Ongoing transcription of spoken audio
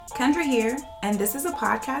Kendra here, and this is a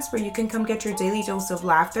podcast where you can come get your daily dose of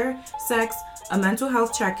laughter, sex, a mental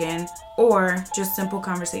health check-in, or just simple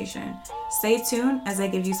conversation. Stay tuned as I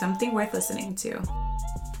give you something worth listening to.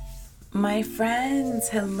 My friends,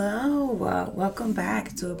 hello. Welcome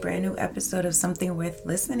back to a brand new episode of Something Worth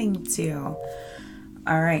Listening to.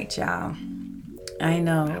 All right, y'all. I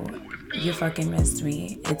know you fucking missed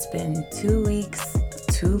me. It's been 2 weeks,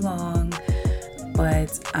 too long,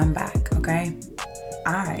 but I'm back, okay?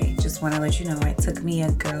 I just want to let you know I took me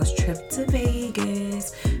a girl's trip to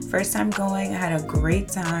Vegas. First time going, I had a great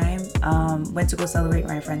time. Went to go celebrate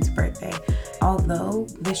my friend's birthday. Although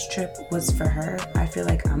this trip was for her, I feel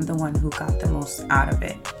like I'm the one who got the most out of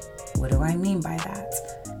it. What do I mean by that?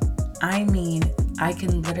 I mean, I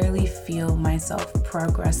can literally feel myself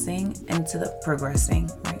progressing, that's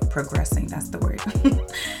the word.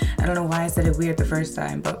 I don't know why I said it weird the first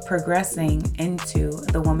time, but progressing into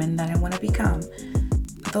the woman that I want to become.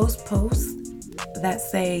 Those posts that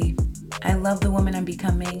say, I love the woman I'm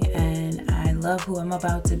becoming and I love who I'm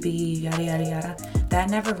about to be, yada, yada, yada, that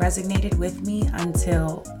never resonated with me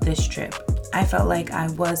until this trip. I felt like I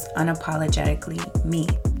was unapologetically me.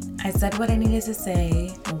 I said what I needed to say,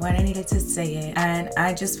 when I needed to say it, and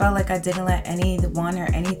I just felt like I didn't let anyone or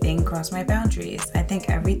anything cross my boundaries. I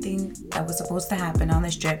think everything that was supposed to happen on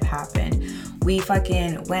this trip happened. We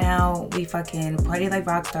fucking went out, we fucking partied like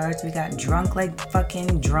rock stars, we got drunk like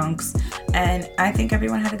fucking drunks, and I think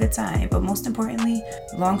everyone had a good time. But most importantly,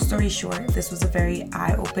 long story short, this was a very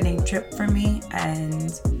eye-opening trip for me,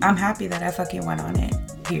 and I'm happy that I fucking went on it,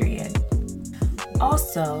 period.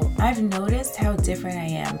 Also, I've noticed how different I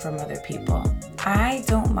am from other people. I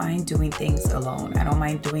don't mind doing things alone. I don't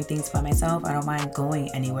mind doing things by myself. I don't mind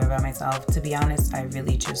going anywhere by myself. To be honest, I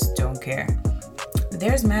really just don't care.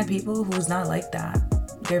 There's mad people who's not like that.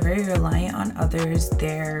 They're very reliant on others.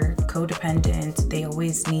 They're codependent. They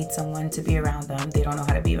always need someone to be around them. They don't know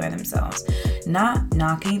how to be by themselves. Not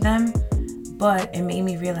knocking them, but it made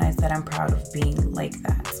me realize that I'm proud of being like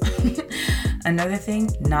that. Another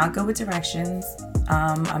thing, not good with directions.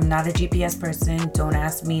 I'm not a GPS person. Don't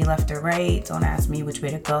ask me left or right. Don't ask me which way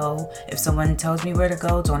to go. If someone tells me where to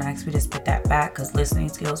go, don't ask me to spit that back because listening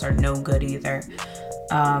skills are no good either.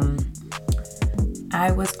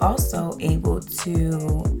 I was also able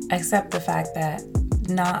to accept the fact that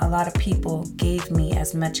not a lot of people gave me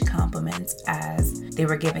as much compliments as they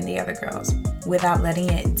were giving the other girls without letting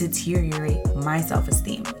it deteriorate my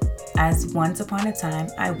self-esteem, as once upon a time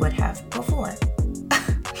I would have before.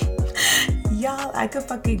 Y'all, I could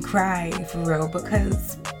fucking cry for real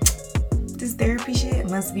because this therapy shit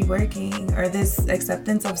must be working, or this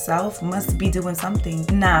acceptance of self must be doing something.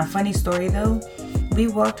 Nah, funny story though. We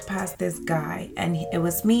walked past this guy and it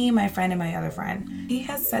was me, my friend, and my other friend. He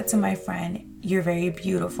had said to my friend, "You're very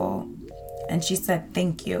beautiful." And she said,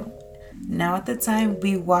 "Thank you." Now at the time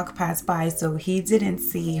we walked past by, so he didn't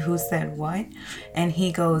see who said what. And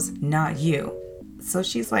he goes, "Not you." So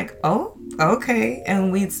she's like, "Oh, okay."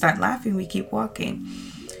 And we start laughing. We keep walking.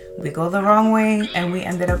 We go the wrong way and we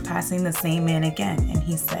ended up passing the same man again. And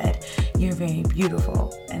he said, "You're very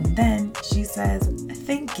beautiful." And then she says,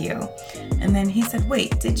 "Thank you." And then he said,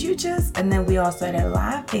 "Wait, did you just?" And then we all started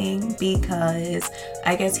laughing because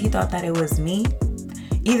I guess he thought that it was me.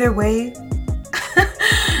 Either way,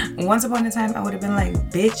 once upon a time I would have been like,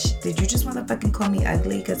 "Bitch, did you just motherfucking call me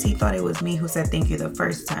ugly?" Because he thought it was me who said thank you the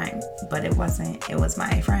first time, but it wasn't. It was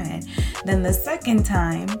my friend. Then the second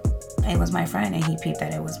time it was my friend and he peeped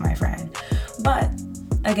that it was my friend. But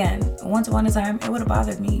again, once upon a time it would have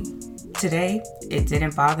bothered me. Today it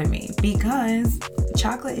didn't bother me because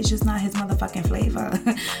chocolate is just not his motherfucking flavor.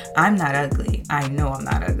 I'm not ugly. I know I'm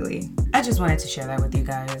not ugly. I just wanted to share that with you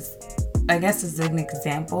guys. I guess it's an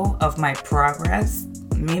example of my progress.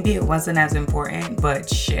 Maybe it wasn't as important, but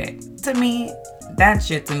shit, to me, that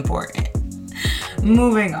shit's important.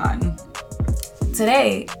 Moving on.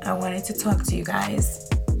 Today, I wanted to talk to you guys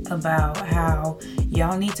about how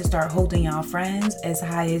y'all need to start holding y'all friends as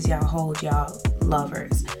high as y'all hold y'all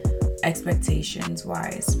lovers, expectations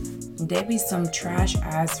wise. There be some trash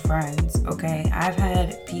ass friends, okay? I've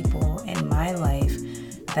had people in my life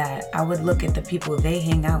that I would look at the people they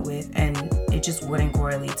hang out with and it just wouldn't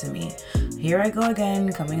correlate to me. Here I go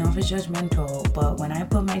again, coming off as judgmental, but when I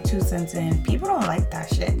put my 2 cents in, people don't like that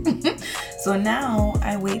shit. So now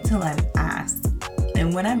I wait till I'm asked.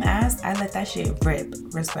 And when I'm asked, I let that shit rip,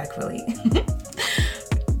 respectfully.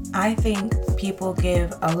 I think people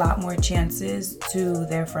give a lot more chances to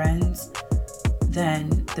their friends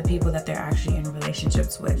than the people that they're actually in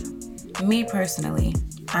relationships with. Me personally,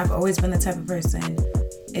 I've always been the type of person,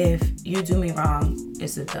 if you do me wrong,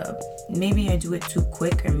 it's a dub. Maybe I do it too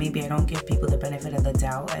quick, or maybe I don't give people the benefit of the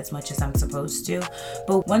doubt as much as I'm supposed to.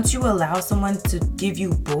 But once you allow someone to give you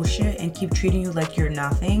bullshit and keep treating you like you're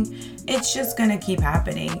nothing, it's just gonna keep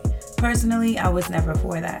happening. Personally, I was never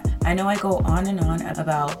for that. I know I go on and on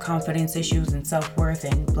about confidence issues and self-worth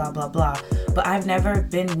and blah, blah, blah, but I've never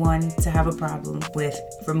been one to have a problem with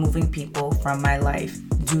removing people from my life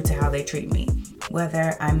due to how they treat me.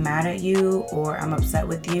 Whether I'm mad at you or I'm upset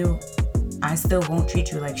with you, I still won't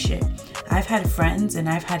treat you like shit. I've had friends and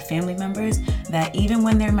I've had family members that even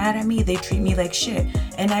when they're mad at me, they treat me like shit.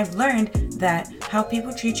 And I've learned that how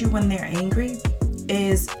people treat you when they're angry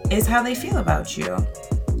is how they feel about you.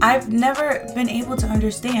 I've never been able to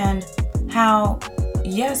understand how,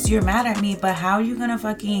 yes, you're mad at me, but how you gonna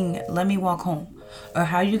fucking let me walk home? Or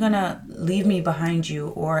how you gonna leave me behind you?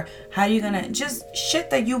 Or how you gonna just shit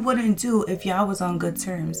that you wouldn't do if y'all was on good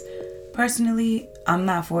terms. Personally, I'm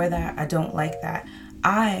not for that. I don't like that.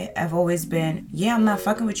 I have always been, yeah, I'm not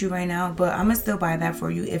fucking with you right now, but I'm gonna still buy that for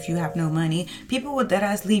you if you have no money. People would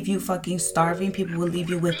deadass leave you fucking starving. People would leave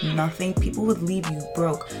you with nothing. People would leave you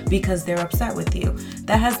broke because they're upset with you.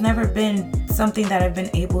 That has never been something that I've been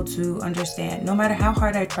able to understand, no matter how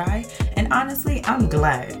hard I try. And honestly, I'm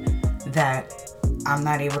glad that I'm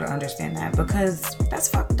not able to understand that, because that's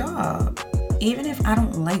fucked up. Even if I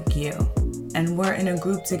don't like you and we're in a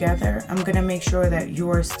group together, I'm gonna make sure that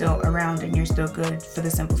you're still around and you're still good, for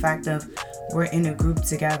the simple fact of we're in a group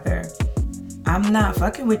together. I'm not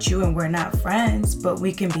fucking with you and we're not friends, but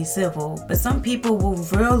we can be civil. But some people will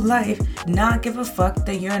real life not give a fuck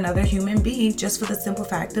that you're another human being just for the simple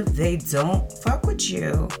fact of they don't fuck with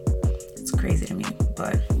you. It's crazy to me,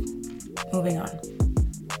 but moving on.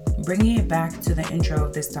 Bringing it back to the intro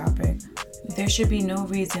of this topic, there should be no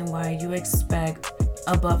reason why you expect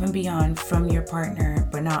above and beyond from your partner,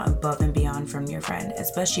 but not above and beyond from your friend,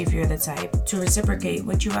 especially if you're the type to reciprocate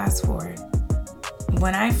what you ask for.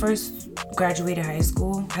 When I first graduated high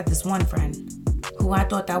school, I had this one friend who I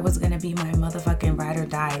thought that was gonna be my motherfucking ride or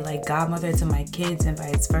die, like godmother to my kids and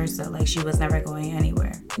vice versa, like she was never going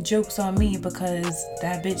anywhere. Joke's on me because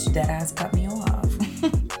that bitch deadass cut me off.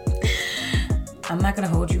 I'm not gonna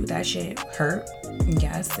hold you, that shit hurt.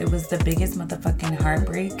 Yes, it was the biggest motherfucking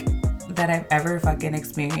heartbreak that I've ever fucking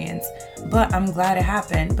experienced. But I'm glad it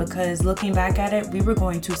happened, because looking back at it, we were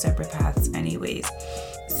going two separate paths anyways.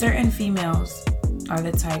 Certain females are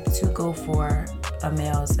the type to go for a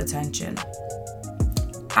male's attention.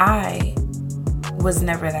 I was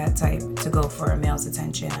never that type to go for a male's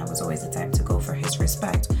attention. I was always the type to go for his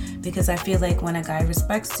respect, because I feel like when a guy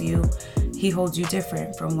respects you, he holds you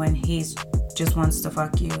different from when he's just wants to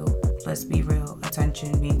fuck you. Let's be real,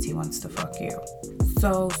 attention means he wants to fuck you.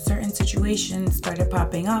 So certain situations started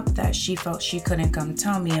popping up that she felt she couldn't come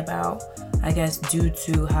tell me about, I guess due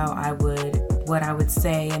to what I would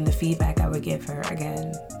say and the feedback I would give her.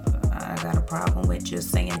 Again, I got a problem with just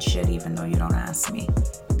saying shit even though you don't ask me.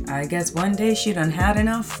 I guess one day she done had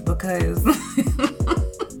enough, because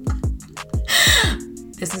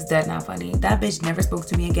this is dead not funny. That bitch never spoke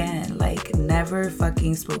to me again. Like, never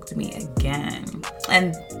fucking spoke to me again.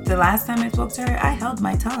 And the last time I spoke to her, I held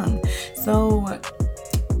my tongue. So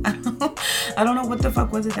I don't know what the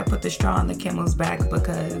fuck was it that put the straw on the camel's back,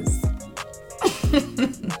 because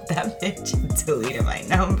that bitch deleted my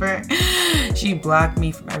number. She blocked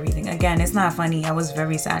me from everything. Again, it's not funny. I was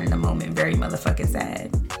very sad in the moment. Very motherfucking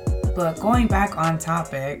sad. But going back on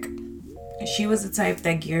topic, she was the type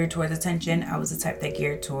that geared towards attention. I was the type that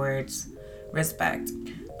geared towards respect.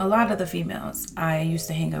 A lot of the females I used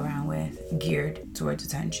to hang around with geared towards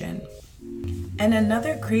attention. And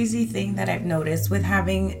another crazy thing that I've noticed with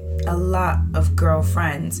having a lot of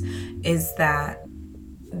girlfriends is that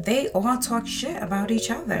they all talk shit about each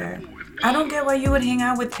other. I don't get why you would hang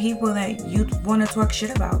out with people that you want to talk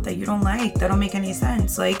shit about, that you don't like, that don't make any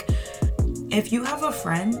sense. Like, if you have a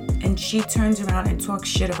friend and she turns around and talks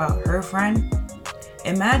shit about her friend,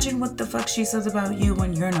 imagine what the fuck she says about you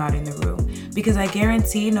when you're not in the room. Because I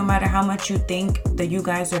guarantee, no matter how much you think that you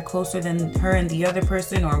guys are closer than her and the other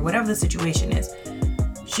person, or whatever the situation is,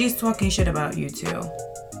 she's talking shit about you too.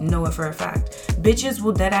 Know it for a fact. Bitches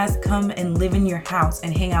will deadass come and live in your house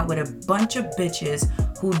and hang out with a bunch of bitches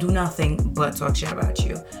who do nothing but talk shit about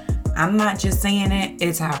you. I'm not just saying it,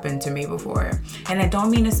 it's happened to me before. And I don't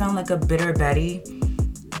mean to sound like a bitter Betty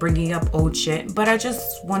bringing up old shit, but I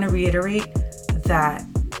just want to reiterate that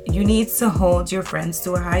you need to hold your friends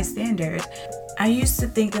to a high standard. I used to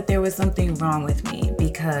think that there was something wrong with me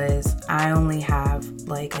because I only have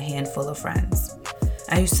like a handful of friends.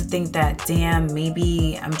 I used to think that, damn,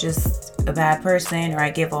 maybe I'm just a bad person, or I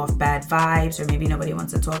give off bad vibes, or maybe nobody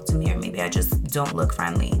wants to talk to me, or maybe I just don't look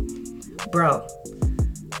friendly. Bro,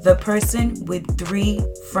 The person with 3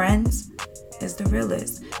 friends is the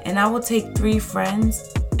realest. And I will take 3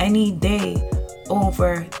 friends any day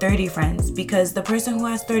over 30 friends, because the person who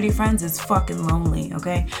has 30 friends is fucking lonely,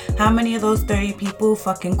 okay? How many of those 30 people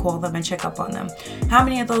fucking call them and check up on them? How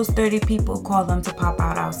many of those 30 people call them to pop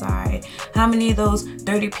out outside? How many of those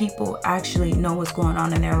 30 people actually know what's going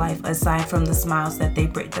on in their life aside from the smiles that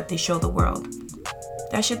they show the world?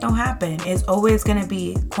 That shit don't happen. It's always gonna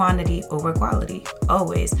be quantity over quality,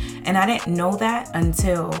 always. And I didn't know that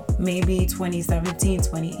until maybe 2017,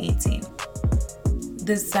 2018.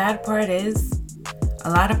 The sad part is, a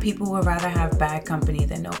lot of people would rather have bad company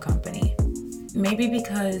than no company. Maybe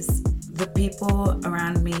because the people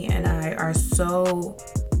around me and I are so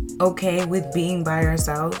okay with being by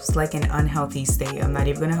ourselves, like an unhealthy state. I'm not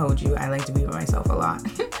even gonna hold you. I like to be by myself a lot.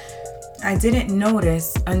 I didn't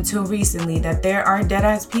notice until recently that there are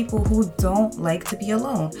deadass people who don't like to be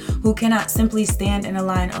alone, who cannot simply stand in a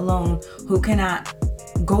line alone, who cannot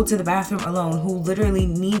go to the bathroom alone, who literally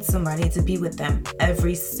need somebody to be with them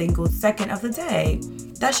every single second of the day.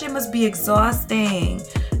 That shit must be exhausting.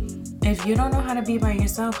 If you don't know how to be by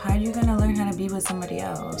yourself, how are you gonna learn how to be with somebody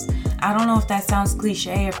else? I don't know if that sounds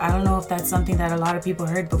cliche, I don't know if that's something that a lot of people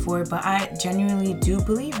heard before, but I genuinely do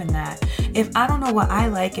believe in that. If I don't know what I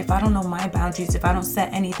like, if I don't know my boundaries, if I don't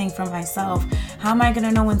set anything for myself, how am I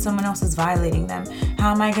gonna know when someone else is violating them?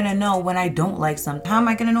 How am I gonna know when I don't like something? How am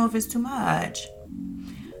I gonna know if it's too much?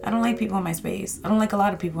 I don't like people in my space. I don't like a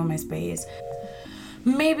lot of people in my space.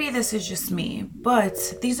 Maybe this is just me, but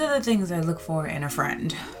these are the things I look for in a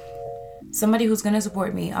friend. Somebody who's going to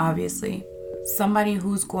support me, obviously. Somebody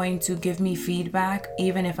who's going to give me feedback,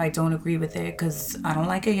 even if I don't agree with it, because I don't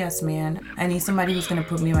like a yes man. I need somebody who's going to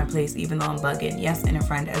put me in my place, even though I'm bugging. Yes, and a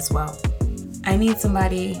friend as well. I need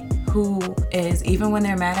somebody who is, even when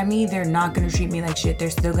they're mad at me, they're not going to treat me like shit. They're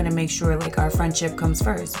still going to make sure like our friendship comes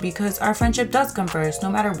first, because our friendship does come first, no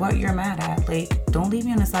matter what you're mad at. Like, don't leave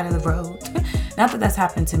me on the side of the road. Not that that's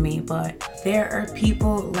happened to me, but there are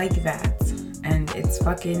people like that, and it's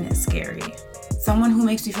fucking scary. Someone who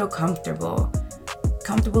makes me feel comfortable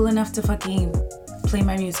enough to fucking play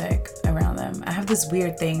my music around them. I have this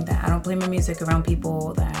weird thing that I don't play my music around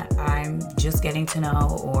people that I'm just getting to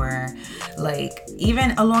know, or like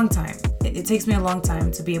even a long time. It takes me a long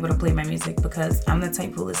time to be able to play my music, because I'm the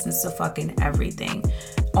type who listens to fucking everything.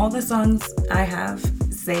 All the songs I have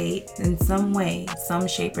say in some way, some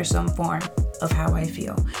shape or some form of how I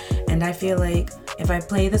feel. And I feel like if I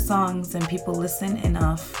play the songs and people listen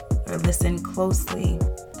enough or listen closely,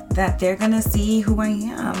 that they're gonna see who I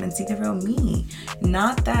am and see the real me.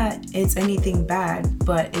 Not that it's anything bad,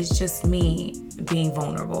 but it's just me being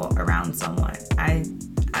vulnerable around someone. I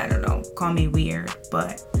don't know, call me weird,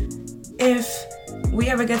 but if we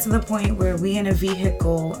ever get to the point where we in a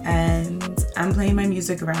vehicle and I'm playing my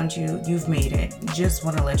music around you, you've made it. Just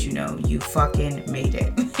want to let you know, you fucking made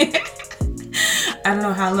it. I don't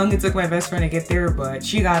know how long it took my best friend to get there, but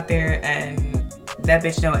she got there, and that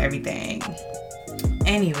bitch know everything.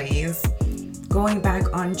 Anyways, going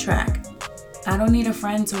back on track. I don't need a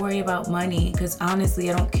friend to worry about money, because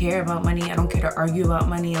honestly, I don't care about money. I don't care to argue about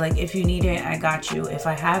money. Like, if you need it, I got you. If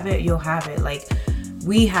I have it, you'll have it. Like,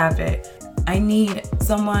 we have it. I need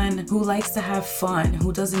someone who likes to have fun,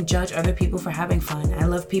 who doesn't judge other people for having fun. I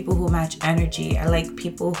love people who match energy. I like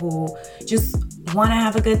people who just want to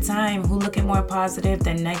have a good time, who look at more positive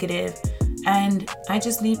than negative. And I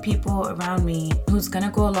just need people around me who's gonna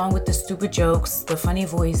go along with the stupid jokes, the funny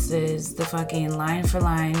voices, the fucking line for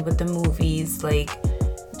line with the movies, like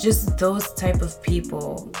just those type of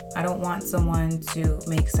people. I don't want someone to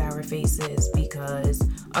make sour faces because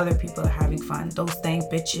other people are having fun. Those dang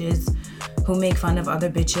bitches who make fun of other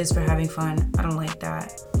bitches for having fun, I don't like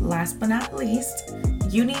that. Last but not least,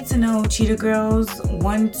 you need to know Cheetah Girls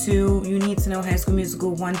 1, 2. You need to know High School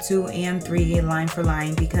Musical 1, 2, and 3 line for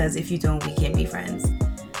line, because if you don't, we can't be friends.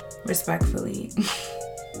 Respectfully.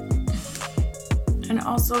 And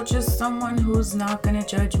also just someone who's not gonna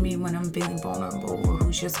judge me when I'm feeling vulnerable, or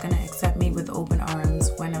who's just gonna accept me with open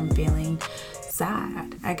arms when I'm feeling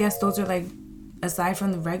sad. I guess those are like, aside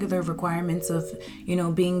from the regular requirements of, you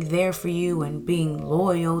know, being there for you and being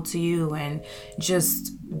loyal to you and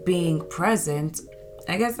just being present,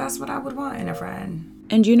 I guess that's what I would want in a friend.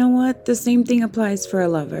 And you know what? The same thing applies for a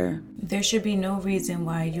lover. There should be no reason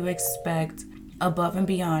why you expect above and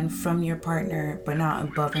beyond from your partner, but not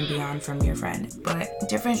above and beyond from your friend. But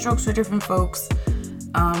different strokes for different folks.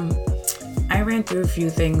 I ran through a few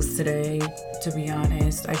things today, to be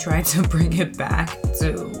honest. I tried to bring it back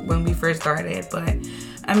to when we first started, but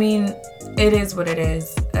I mean, it is what it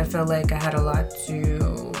is. I felt like I had a lot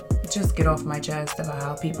to just get off my chest about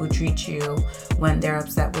how people treat you when they're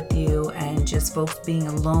upset with you, and just folks being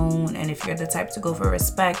alone. And if you're the type to go for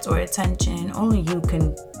respect or attention, only you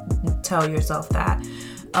can tell yourself that.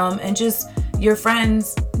 And just your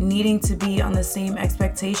friends needing to be on the same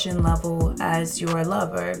expectation level as your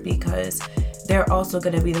lover, because they're also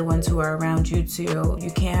going to be the ones who are around you too.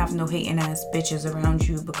 You can't have no hating ass bitches around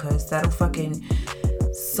you, because that'll fucking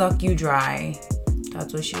suck you dry.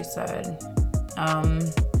 That's what she said.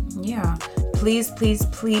 Yeah. Please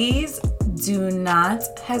do not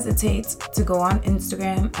hesitate to go on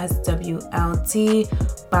Instagram as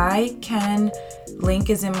WLT by Ken. Link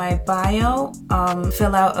is in my bio.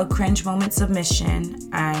 Fill out a cringe moment submission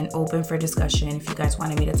and open for discussion. If you guys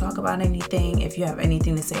wanted me to talk about anything, if you have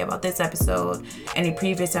anything to say about this episode, any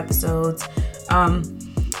previous episodes,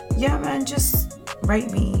 yeah, man, just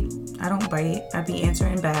write me. I don't bite. I be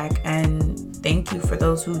answering back. And thank you for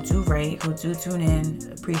those who do write, who do tune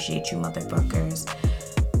in. Appreciate you, motherfuckers.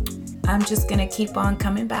 I'm just gonna keep on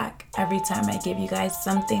coming back every time I give you guys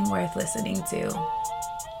something worth listening to.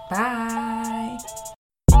 Bye.